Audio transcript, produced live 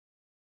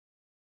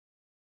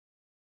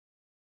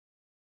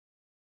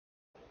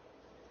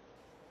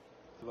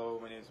Hello,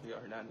 my name is Miguel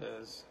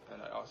Hernandez, and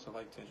I'd also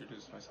like to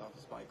introduce myself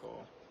as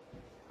Michael.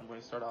 I'm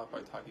going to start off by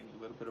talking a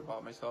little bit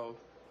about myself.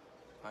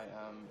 I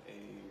am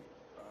a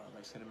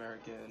Mexican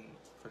American,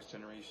 first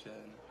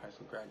generation high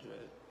school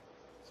graduate,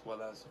 as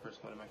well as the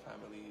first one in my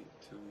family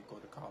to go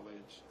to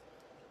college.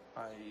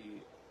 I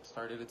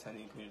started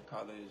attending community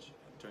college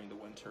during the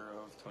winter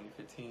of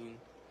 2015,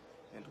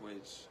 in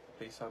which,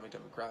 based on my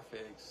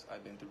demographics,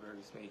 I've been through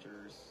various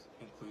majors,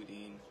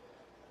 including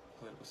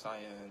political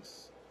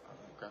science,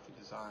 graphic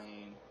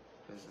design,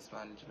 business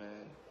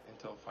management,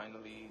 until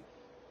finally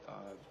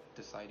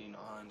deciding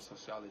on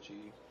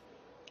sociology.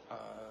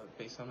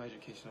 Based on my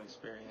educational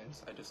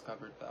experience, I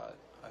discovered that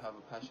I have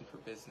a passion for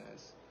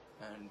business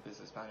and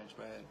business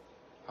management.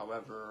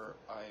 However,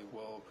 I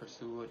will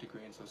pursue a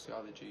degree in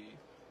sociology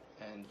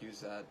and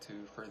use that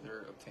to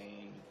further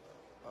obtain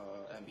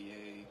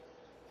MBA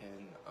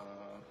and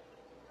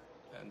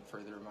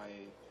further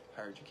my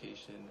higher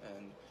education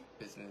and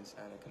business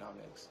and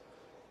economics.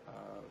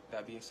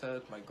 That being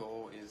said, my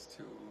goal is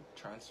to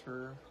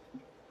transfer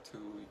to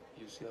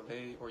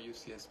UCLA or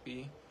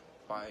UCSB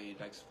by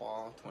next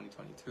fall,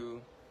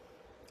 2022.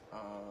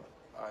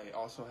 I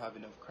also have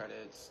enough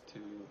credits to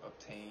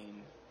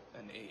obtain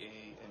an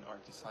AA in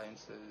Arts and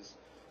Sciences,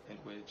 in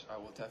which I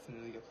will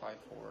definitely apply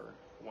for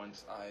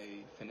once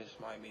I finish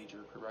my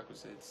major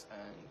prerequisites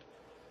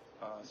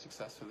and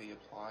successfully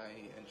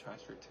apply and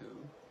transfer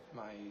to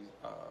my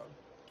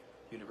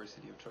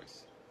university of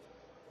choice.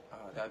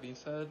 That being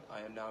said,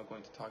 I am now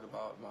going to talk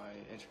about my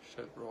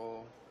internship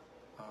role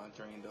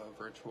during the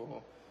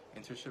virtual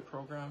internship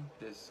program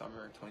this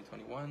summer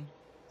 2021.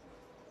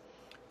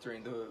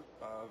 During the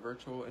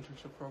virtual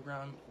internship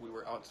program, we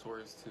were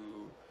outsourced to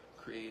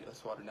create a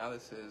SWOT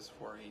analysis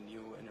for a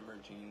new and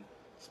emerging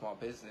small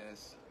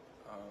business,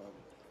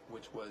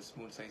 which was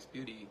Moonsize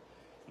Beauty.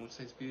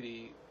 Moonsize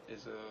Beauty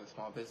is a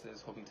small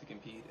business hoping to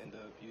compete in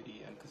the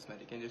beauty and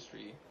cosmetic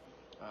industry.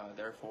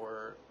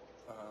 Therefore,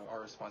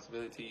 our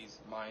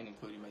responsibilities, mine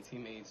including my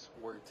teammates,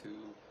 were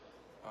to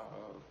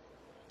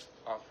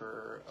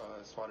offer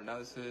a SWOT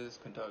analysis,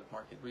 conduct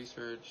market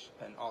research,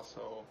 and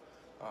also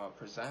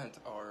present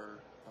our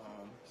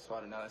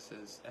SWOT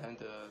analysis and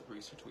the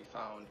research we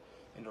found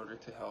in order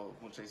to help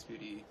Moonsize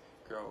Beauty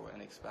grow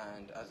and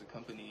expand as a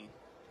company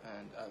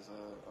and as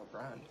a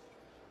brand.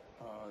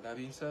 That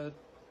being said,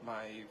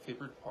 my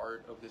favorite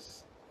part of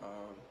this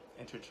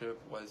internship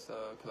was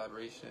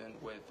collaboration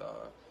with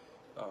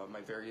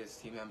my various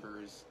team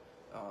members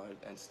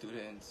and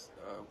students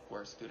who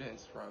are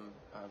students from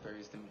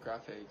various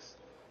demographics,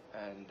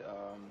 and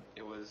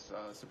it was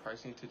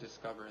surprising to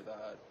discover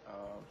that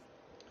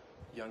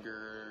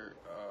younger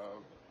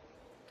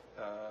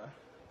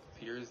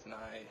peers than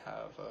I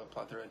have a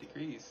plethora of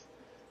degrees,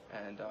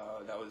 and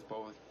that was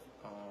both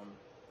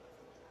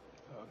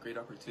a great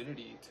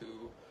opportunity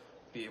to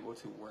be able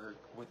to work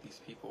with these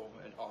people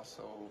and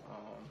also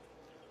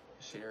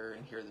share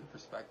and hear their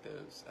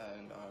perspectives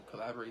and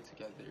collaborate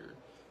together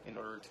in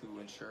order to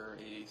ensure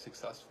a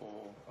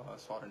successful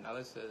SWOT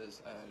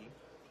analysis and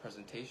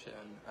presentation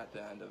at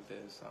the end of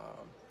this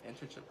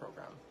internship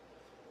program.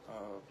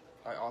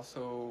 I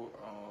also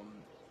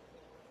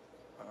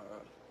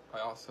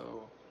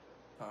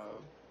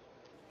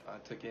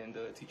took in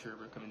the teacher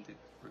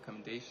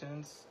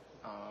recommendations,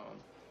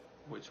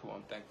 which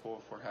I'm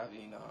thankful for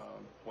having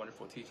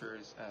wonderful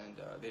teachers, and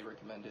they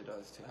recommended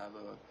us to have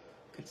a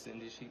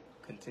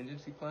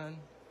contingency plan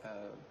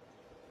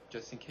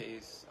just in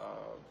case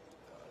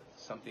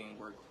something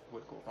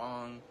would go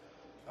wrong,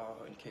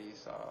 in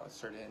case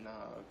certain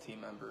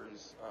team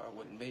members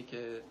wouldn't make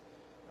it,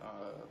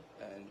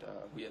 and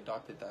we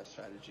adopted that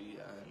strategy,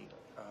 and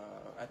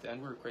at the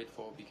end we were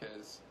grateful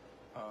because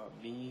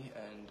me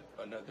and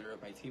another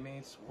of my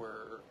teammates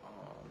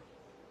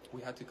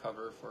we had to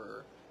cover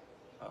for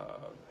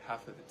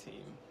half of the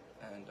team,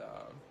 and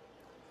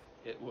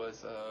it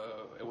was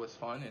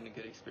fun and a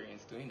good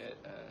experience doing it,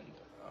 and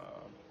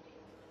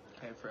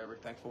I am forever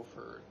thankful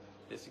for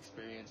this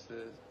experience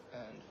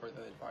and for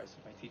the advice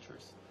of my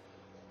teachers.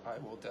 I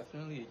will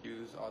definitely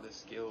use all the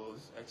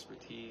skills,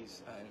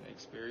 expertise, and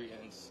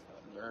experience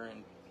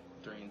learned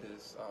during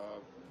this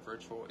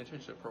virtual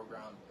internship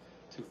program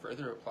to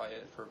further apply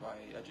it for my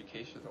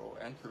educational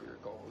and career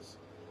goals.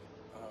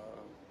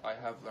 I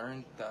have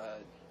learned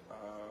that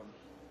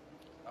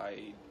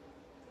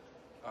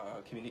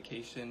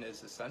communication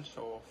is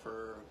essential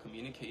for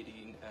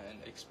communicating and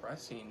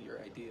expressing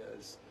your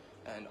ideas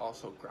and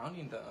also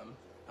grounding them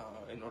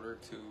in order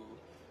to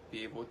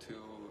be able to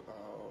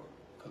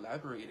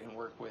collaborate and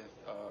work with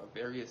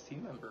various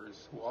team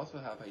members who also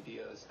have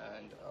ideas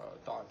and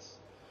thoughts.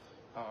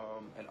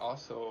 And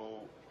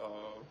also,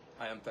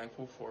 I am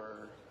thankful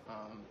for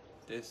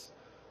this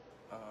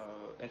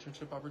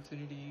internship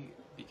opportunity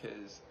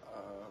because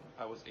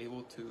I was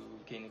able to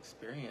gain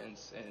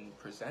experience in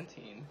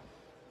presenting,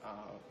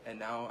 and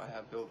now I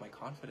have built my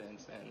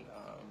confidence in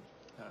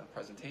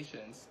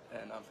presentations,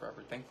 and I'm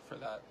forever thankful for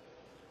that.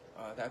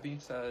 That being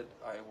said,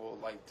 I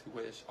would like to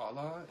wish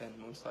Allah and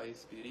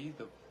Moonsize Beauty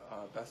the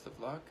best of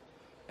luck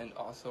And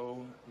also,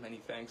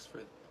 many thanks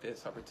for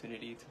this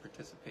opportunity to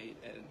participate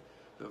in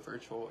the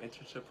virtual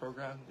internship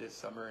program this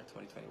summer in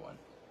 2021.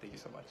 Thank you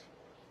so much.